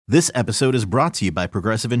This episode is brought to you by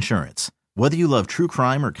Progressive Insurance. Whether you love true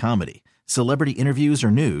crime or comedy, celebrity interviews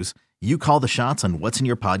or news, you call the shots on what's in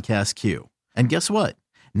your podcast queue. And guess what?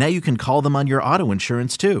 Now you can call them on your auto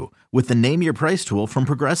insurance too with the Name Your Price tool from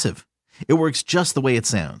Progressive. It works just the way it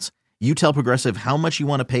sounds. You tell Progressive how much you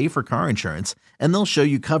want to pay for car insurance, and they'll show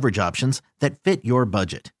you coverage options that fit your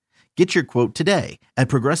budget. Get your quote today at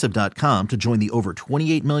Progressive.com to join the over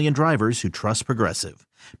 28 million drivers who trust Progressive.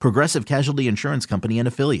 Progressive Casualty Insurance Company and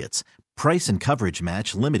Affiliates. Price and coverage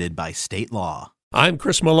match limited by state law. I'm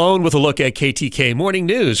Chris Malone with a look at KTK Morning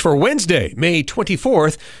News for Wednesday, May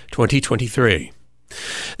 24th, 2023.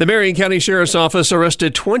 The Marion County Sheriff's Office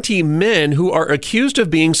arrested 20 men who are accused of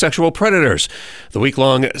being sexual predators. The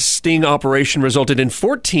week-long sting operation resulted in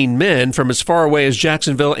 14 men from as far away as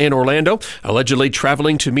Jacksonville and Orlando allegedly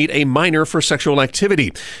traveling to meet a minor for sexual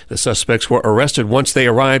activity. The suspects were arrested once they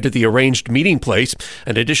arrived at the arranged meeting place.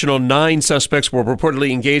 An additional 9 suspects were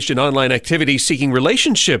reportedly engaged in online activity seeking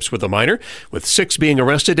relationships with the minor, with 6 being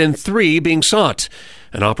arrested and 3 being sought.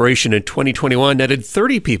 An operation in 2021 netted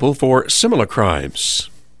 30 people for similar crimes.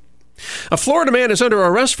 A Florida man is under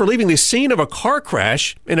arrest for leaving the scene of a car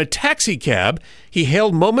crash in a taxi cab he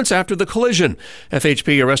hailed moments after the collision.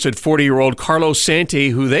 FHP arrested 40-year-old Carlos Santi,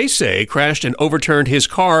 who they say crashed and overturned his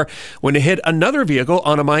car when it hit another vehicle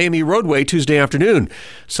on a Miami roadway Tuesday afternoon.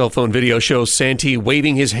 Cell phone video shows Santi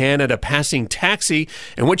waving his hand at a passing taxi,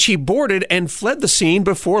 in which he boarded and fled the scene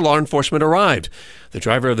before law enforcement arrived. The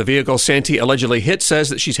driver of the vehicle Santi allegedly hit says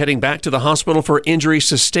that she's heading back to the hospital for injuries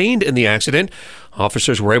sustained in the accident.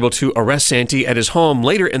 Officers were able to arrest Santi at his home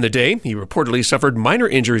later in the day. He reportedly suffered minor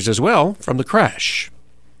injuries as well from the crash.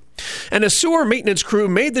 And a sewer maintenance crew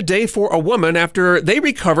made the day for a woman after they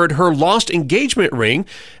recovered her lost engagement ring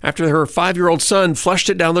after her 5-year-old son flushed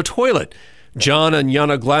it down the toilet. John and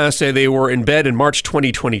Yana Glass say they were in bed in March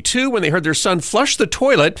 2022 when they heard their son flush the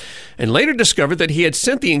toilet and later discovered that he had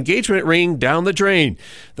sent the engagement ring down the drain.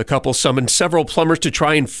 The couple summoned several plumbers to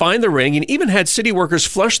try and find the ring and even had city workers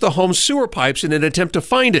flush the home's sewer pipes in an attempt to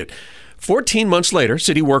find it. 14 months later,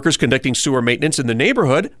 city workers conducting sewer maintenance in the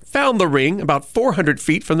neighborhood found the ring about 400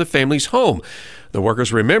 feet from the family's home. The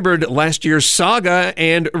workers remembered last year's saga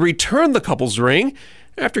and returned the couple's ring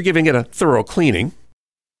after giving it a thorough cleaning.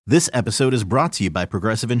 This episode is brought to you by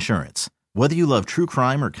Progressive Insurance. Whether you love true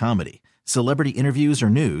crime or comedy, celebrity interviews or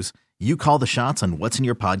news, you call the shots on what's in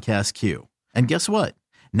your podcast queue. And guess what?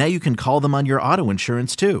 Now you can call them on your auto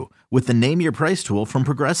insurance too with the Name Your Price tool from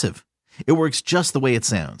Progressive. It works just the way it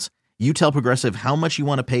sounds. You tell Progressive how much you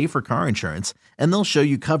want to pay for car insurance, and they'll show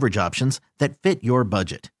you coverage options that fit your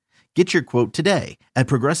budget. Get your quote today at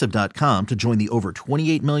Progressive.com to join the over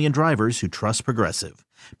 28 million drivers who trust Progressive.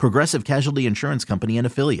 Progressive Casualty Insurance Company and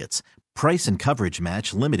Affiliates. Price and coverage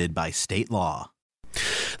match limited by state law.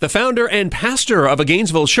 The founder and pastor of a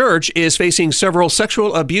Gainesville church is facing several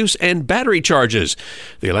sexual abuse and battery charges.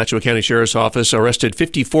 The Alachua County Sheriff's Office arrested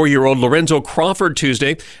 54-year-old Lorenzo Crawford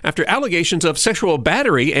Tuesday after allegations of sexual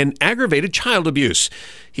battery and aggravated child abuse.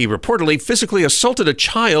 He reportedly physically assaulted a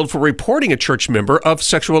child for reporting a church member of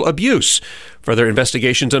sexual abuse. Further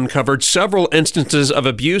investigations uncovered several instances of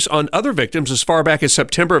abuse on other victims as far back as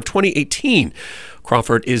September of 2018.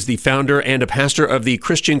 Crawford is the founder and a pastor of the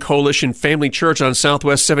Christian Coalition Family Church on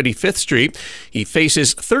Southwest 75th Street. He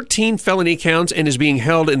faces 13 felony counts and is being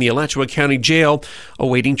held in the Alachua County Jail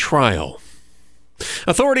awaiting trial.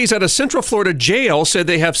 Authorities at a Central Florida jail said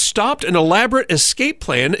they have stopped an elaborate escape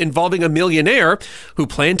plan involving a millionaire who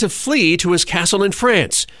planned to flee to his castle in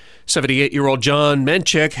France. 78-year-old John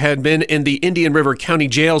Menchek had been in the Indian River County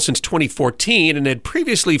Jail since 2014 and had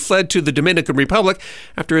previously fled to the Dominican Republic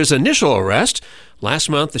after his initial arrest. Last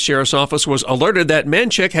month, the sheriff's office was alerted that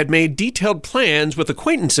Menchek had made detailed plans with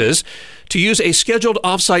acquaintances to use a scheduled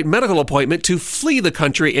off-site medical appointment to flee the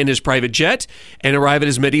country in his private jet and arrive at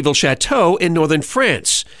his medieval chateau in northern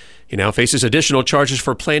France. He now faces additional charges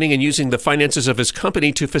for planning and using the finances of his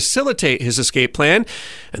company to facilitate his escape plan,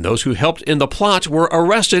 and those who helped in the plot were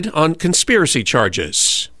arrested on conspiracy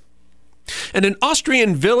charges. And an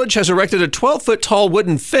Austrian village has erected a 12-foot-tall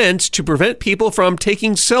wooden fence to prevent people from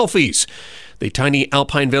taking selfies. The tiny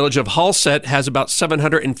alpine village of Halset has about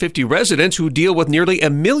 750 residents who deal with nearly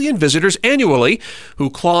 1 million visitors annually who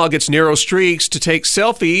clog its narrow streets to take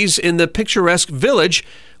selfies in the picturesque village,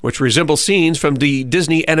 which resembles scenes from the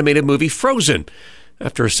Disney animated movie Frozen.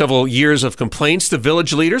 After several years of complaints, the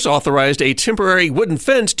village leaders authorized a temporary wooden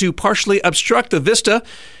fence to partially obstruct the vista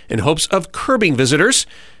in hopes of curbing visitors.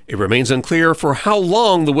 It remains unclear for how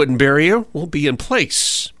long the wooden barrier will be in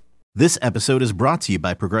place. This episode is brought to you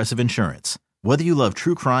by Progressive Insurance. Whether you love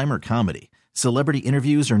true crime or comedy, celebrity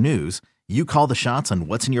interviews or news, you call the shots on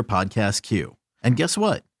what's in your podcast queue. And guess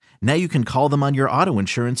what? Now you can call them on your auto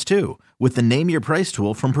insurance too with the Name Your Price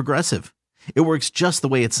tool from Progressive. It works just the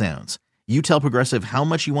way it sounds. You tell Progressive how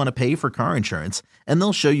much you want to pay for car insurance, and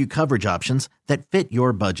they'll show you coverage options that fit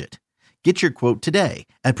your budget. Get your quote today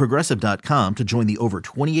at Progressive.com to join the over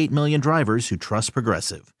 28 million drivers who trust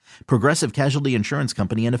Progressive. Progressive Casualty Insurance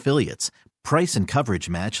Company and Affiliates. Price and coverage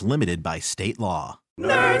match limited by state law.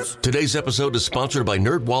 Nerds. Today's episode is sponsored by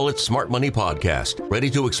NerdWallet's Smart Money Podcast. Ready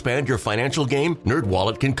to expand your financial game?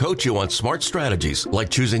 NerdWallet can coach you on smart strategies like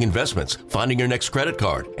choosing investments, finding your next credit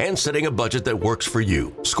card, and setting a budget that works for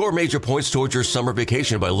you. Score major points towards your summer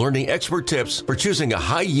vacation by learning expert tips for choosing a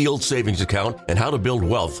high-yield savings account and how to build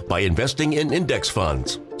wealth by investing in index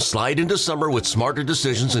funds. Slide into summer with smarter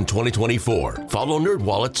decisions in 2024. Follow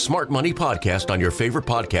NerdWallet's Smart Money Podcast on your favorite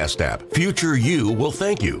podcast app. Future you will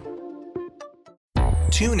thank you.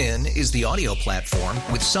 TuneIn is the audio platform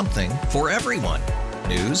with something for everyone.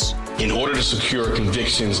 News. In order to secure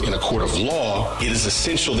convictions in a court of law, it is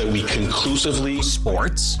essential that we conclusively.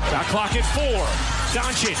 Sports. Shot clock at 4.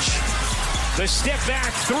 Doncic. The step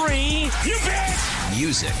back 3. You bet.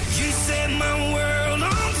 Music. You set my world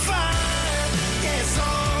on fire. Yes,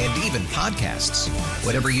 and even podcasts.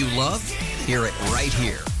 Whatever you love, hear it right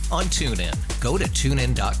here on TuneIn. Go to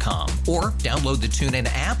TuneIn.com or download the TuneIn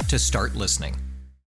app to start listening.